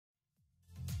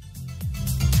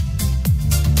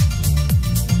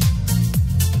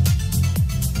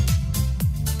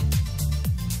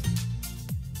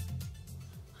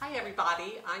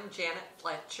I'm Janet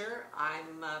Fletcher.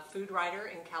 I'm a food writer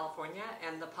in California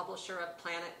and the publisher of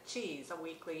Planet Cheese, a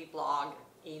weekly blog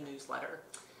e-newsletter.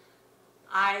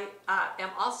 I am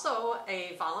also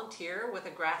a volunteer with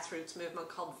a grassroots movement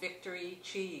called Victory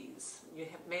Cheese. You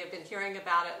may have been hearing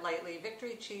about it lately.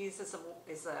 Victory Cheese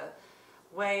is a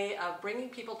way of bringing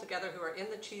people together who are in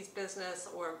the cheese business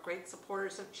or great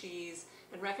supporters of cheese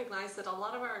and recognize that a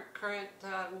lot of our current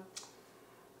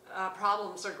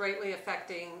problems are greatly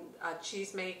affecting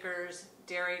cheesemakers,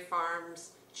 dairy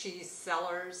farms, cheese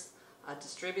sellers,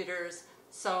 distributors.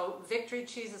 So Victory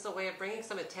Cheese is a way of bringing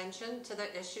some attention to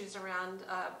the issues around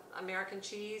American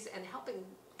cheese and helping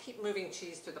keep moving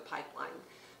cheese through the pipeline.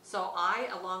 So I,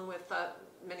 along with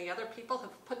many other people,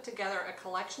 have put together a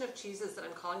collection of cheeses that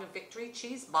I'm calling a Victory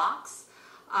Cheese Box.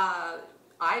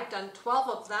 I've done 12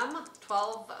 of them,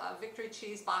 12 Victory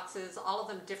Cheese boxes, all of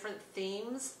them different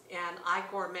themes, and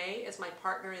iGourmet is my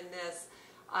partner in this.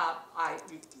 I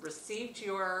received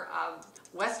your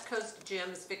West Coast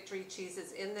Jim's Victory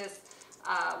Cheeses in this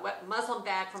muslin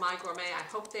bag from iGourmet. I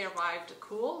hope they arrived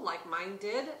cool like mine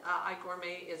did.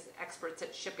 iGourmet is experts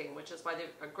at shipping, which is why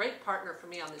they're a great partner for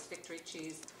me on this Victory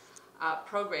Cheese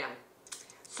program.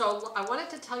 So I wanted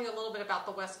to tell you a little bit about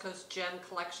the West Coast Gem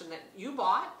collection that you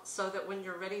bought so that when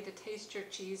you're ready to taste your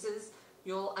cheeses,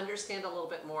 you'll understand a little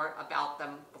bit more about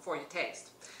them before you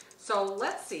taste. So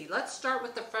let's see, let's start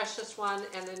with the freshest one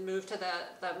and then move to the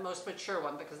most mature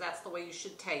one, because that's the way you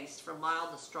should taste, from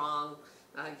mild to strong,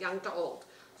 young to old.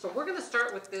 So we're going to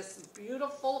start with this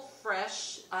beautiful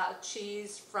fresh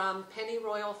cheese from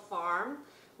Pennyroyal Farm,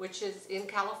 which is in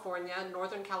California,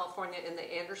 Northern California, in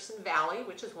the Anderson Valley,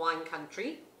 which is wine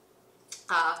country.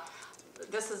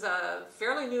 This is a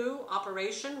fairly new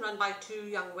operation run by 2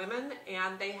 young women,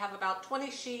 and they have about 20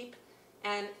 sheep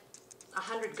and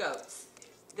 100 goats.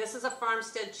 This is a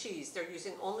farmstead cheese. They're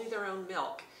using only their own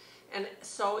milk. And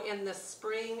so in the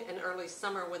spring and early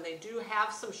summer, when they do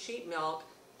have some sheep milk,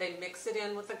 they mix it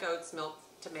in with the goat's milk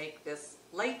to make this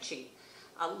lychee.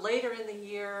 Later in the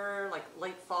year, like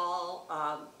late fall,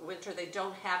 winter, they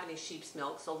don't have any sheep's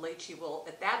milk, so lychee will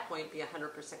at that point be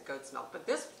 100% goat's milk. But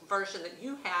this version that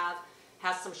you have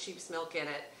has some sheep's milk in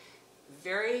it.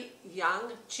 Very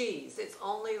young cheese. It's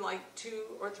only like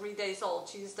 2 or 3 days old.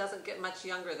 Cheese doesn't get much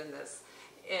younger than this.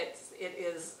 It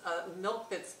is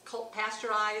milk that's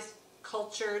pasteurized,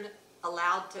 cultured,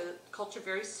 allowed to culture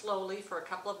very slowly for a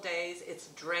couple of days. It's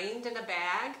drained in a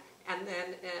bag, and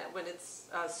then when it's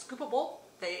scoopable,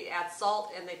 they add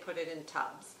salt and they put it in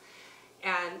tubs.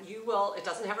 And you will, it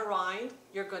doesn't have a rind.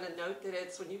 You're going to note that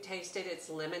it's, when you taste it, it's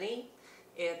lemony.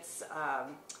 It's,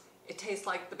 it tastes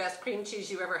like the best cream cheese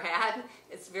you ever had.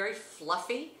 It's very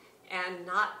fluffy and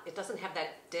it doesn't have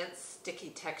that dense, sticky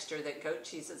texture that goat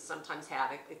cheeses sometimes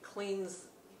have. It cleans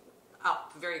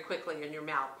up very quickly in your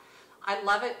mouth. I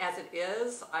love it as it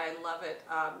is. I love it,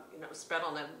 spread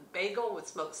on a bagel with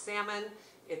smoked salmon.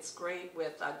 It's great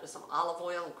with just some olive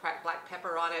oil and cracked black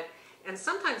pepper on it. And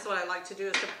sometimes what I like to do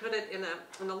is to put it in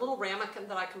a little ramekin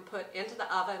that I can put into the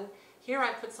oven. Here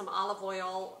I put some olive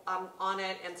oil on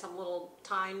it and some little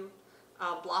thyme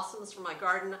blossoms from my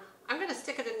garden. I'm going to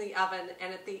stick it in the oven,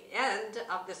 and at the end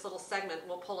of this little segment,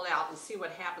 we'll pull it out and see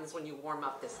what happens when you warm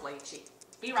up this lychee.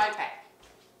 Be right back.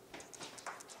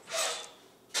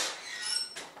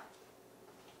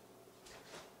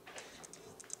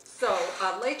 So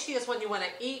lychee is when you want to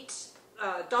eat.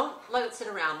 Don't let it sit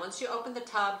around. Once you open the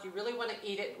tub, you really want to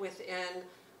eat it within,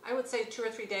 I would say, 2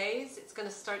 or 3 days. It's going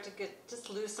to start to just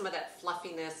lose some of that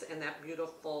fluffiness and that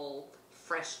beautiful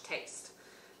fresh taste.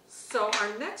 So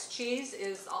our next cheese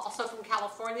is also from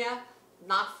California,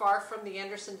 not far from the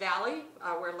Anderson Valley,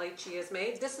 where lychee is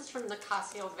made. This is from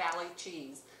Nicasio Valley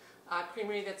Cheese, a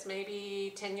creamery that's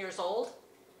maybe 10 years old.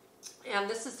 And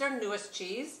this is their newest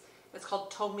cheese. It's called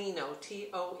Tomino,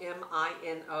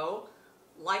 T-O-M-I-N-O.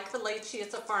 Like the lychee,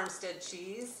 it's a farmstead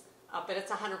cheese, but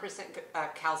it's 100%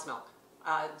 cow's milk.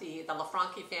 The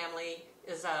LaFranchi family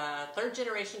is a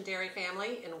 3rd-generation dairy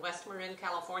family in West Marin,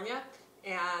 California,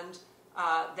 and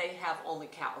they have only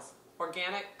cows,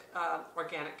 organic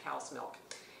cow's milk.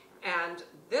 And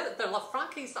the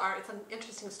LaFranchis are, it's an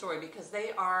interesting story because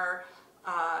they are,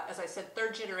 as I said,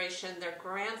 3rd generation. Their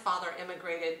grandfather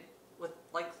immigrated with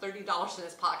like $30 in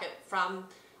his pocket from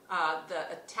the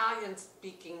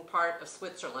Italian-speaking part of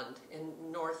Switzerland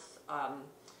in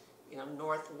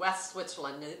northwest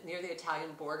Switzerland, near the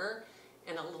Italian border,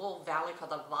 in a little valley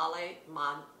called the Valle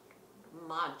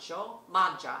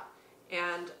Maggia.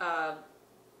 And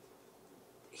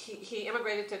he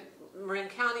immigrated to Marin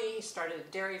County. He started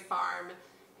a dairy farm,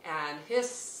 and his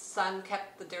son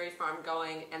kept the dairy farm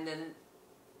going, and then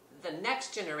the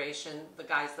next generation, the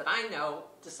guys that I know,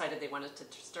 decided they wanted to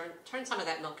turn some of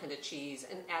that milk into cheese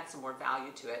and add some more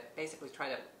value to it, basically try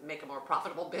to make a more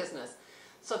profitable business.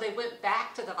 So they went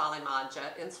back to the Valle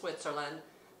Maggia in Switzerland,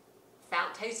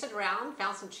 tasted around,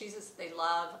 found some cheeses they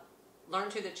love,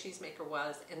 learned who the cheesemaker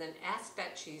was, and then asked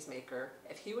that cheesemaker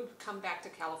if he would come back to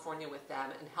California with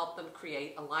them and help them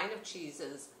create a line of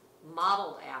cheeses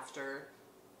modeled after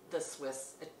the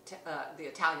the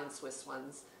Italian Swiss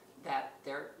ones that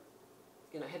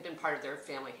had been part of their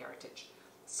family heritage.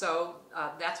 So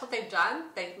that's what they've done.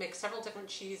 They make several different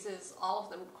cheeses, all of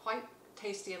them quite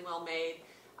tasty and well made.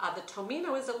 The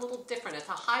Tomino is a little different. It's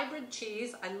a hybrid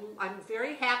cheese. I'm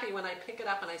very happy when I pick it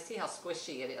up and I see how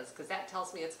squishy it is, because that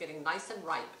tells me it's getting nice and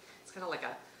ripe. It's kind of like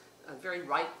a very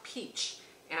ripe peach.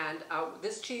 And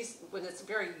this cheese, when it's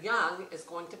very young, is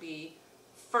going to be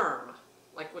firm,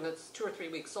 like when it's 2 or 3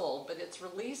 weeks old, but it's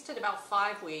released at about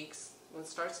 5 weeks. When it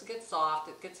starts to get soft,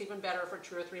 it gets even better for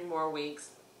 2 or 3 more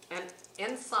weeks. And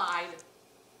inside,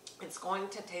 it's going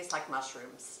to taste like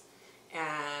mushrooms.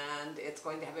 And it's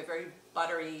going to have a very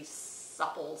buttery,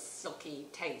 supple, silky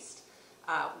taste.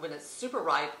 When it's super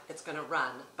ripe, it's going to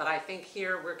run. But I think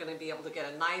here we're going to be able to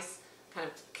get a nice kind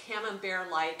of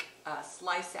camembert-like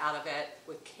slice out of it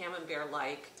with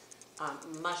camembert-like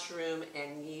mushroom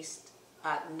and yeast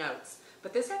notes.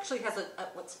 But this actually has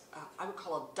what's I would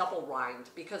call a double rind,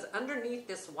 because underneath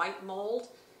this white mold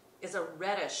is a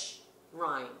reddish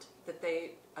rind that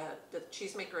the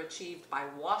cheesemaker achieved by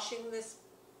washing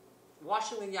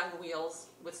the young wheels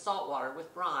with salt water,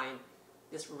 with brine.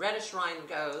 This reddish rind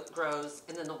grows,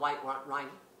 and then the white rind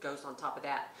goes on top of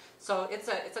that. So it's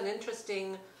an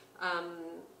interesting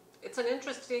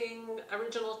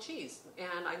original cheese,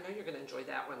 and I know you're going to enjoy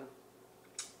that one.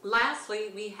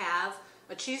 Lastly, we have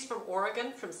a cheese from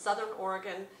Oregon, from southern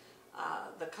Oregon,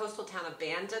 the coastal town of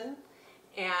Bandon,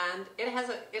 and it has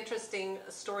an interesting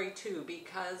story too,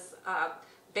 because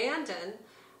Bandon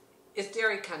is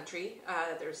dairy country.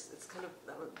 It's kind of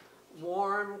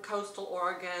warm coastal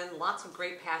Oregon, lots of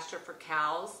great pasture for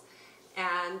cows,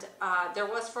 and there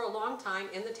was for a long time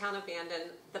in the town of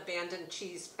Bandon the Bandon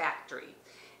Cheese Factory.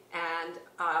 And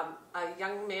a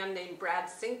young man named Brad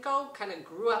Cinco kind of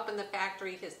grew up in the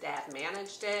factory. His dad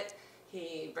managed it.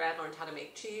 Brad learned how to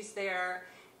make cheese there,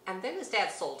 and then his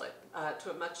dad sold it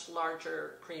to a much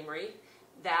larger creamery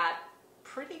that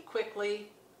pretty quickly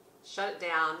shut it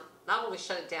down. Not only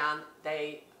shut it down,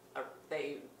 they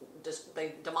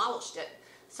demolished it.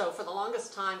 So for the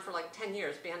longest time, for like 10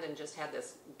 years, Bandon just had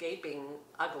this gaping,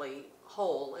 ugly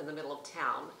hole in the middle of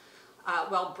town.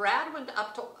 Well, Brad went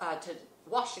up to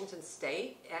Washington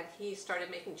State, and he started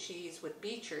making cheese with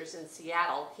Beecher's in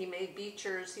Seattle. He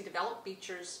developed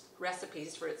Beecher's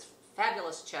recipes for its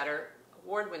fabulous cheddar,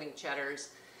 award-winning cheddars.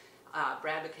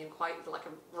 Brad became quite like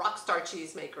a rock star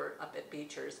cheesemaker up at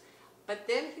Beecher's. But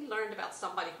then he learned about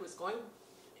somebody who was going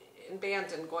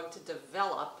to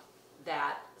develop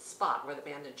that spot where the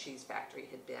Bandon Cheese Factory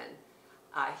had been.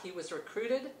 He was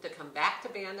recruited to come back to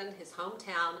Bandon, his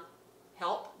hometown,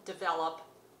 help develop,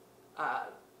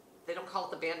 they don't call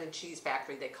it the Bandon Cheese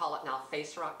Factory, they call it now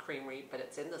Face Rock Creamery, but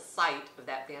it's in the site of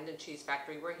that Bandon Cheese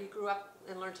Factory where he grew up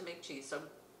and learned to make cheese. So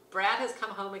Brad has come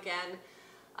home again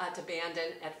to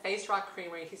Bandon at Face Rock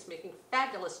Creamery. He's making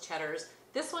fabulous cheddars.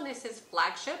 This one is his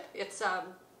flagship. It's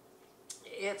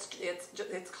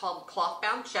called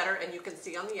cloth-bound cheddar, and you can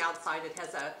see on the outside it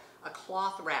has a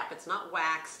cloth wrap. It's not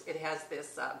waxed. It has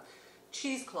this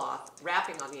cheesecloth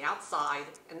wrapping on the outside,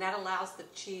 and that allows the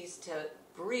cheese to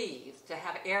breathe, to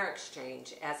have air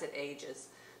exchange as it ages.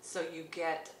 So you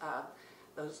get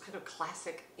those kind of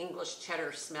classic English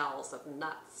cheddar smells of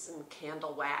nuts and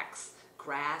candle wax,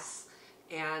 grass,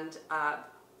 and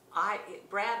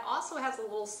Brad also has a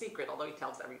little secret, although he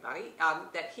tells everybody,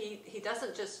 that he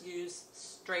doesn't just use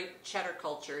straight cheddar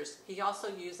cultures. He also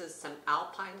uses some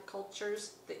alpine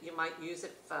cultures that you might use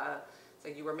if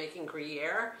say you were making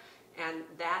Gruyere, and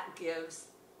that gives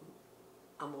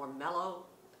a more mellow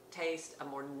taste, a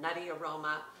more nutty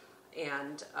aroma,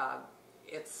 and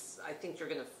I think you're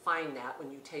going to find that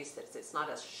when you taste it. It's not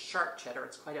a sharp cheddar.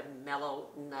 It's quite a mellow,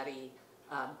 nutty,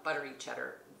 buttery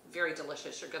cheddar. Very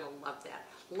delicious. You're going to love that.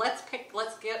 Let's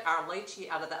get our lychee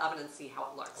out of the oven and see how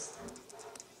it looks.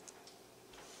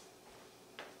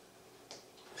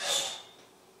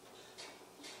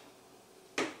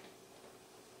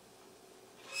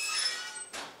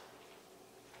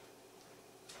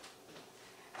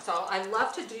 So I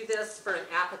love to do this for an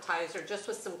appetizer, just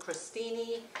with some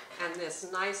crostini and this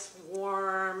nice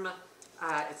warm,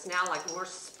 it's now like more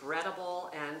spreadable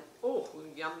and, oh,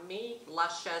 yummy,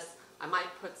 luscious I might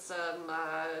put some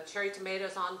cherry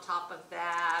tomatoes on top of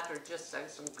that, or just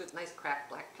some good, nice cracked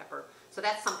black pepper. So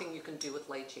that's something you can do with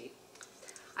lychee.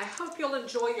 I hope you'll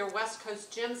enjoy your West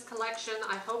Coast Gems collection.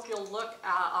 I hope you'll look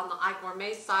on the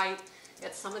iGourmet site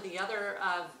at some of the other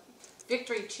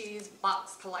Victory Cheese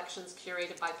box collections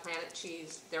curated by Planet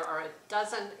Cheese. There are a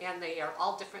dozen, and they are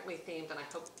all differently themed, and I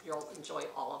hope you'll enjoy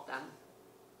all of them.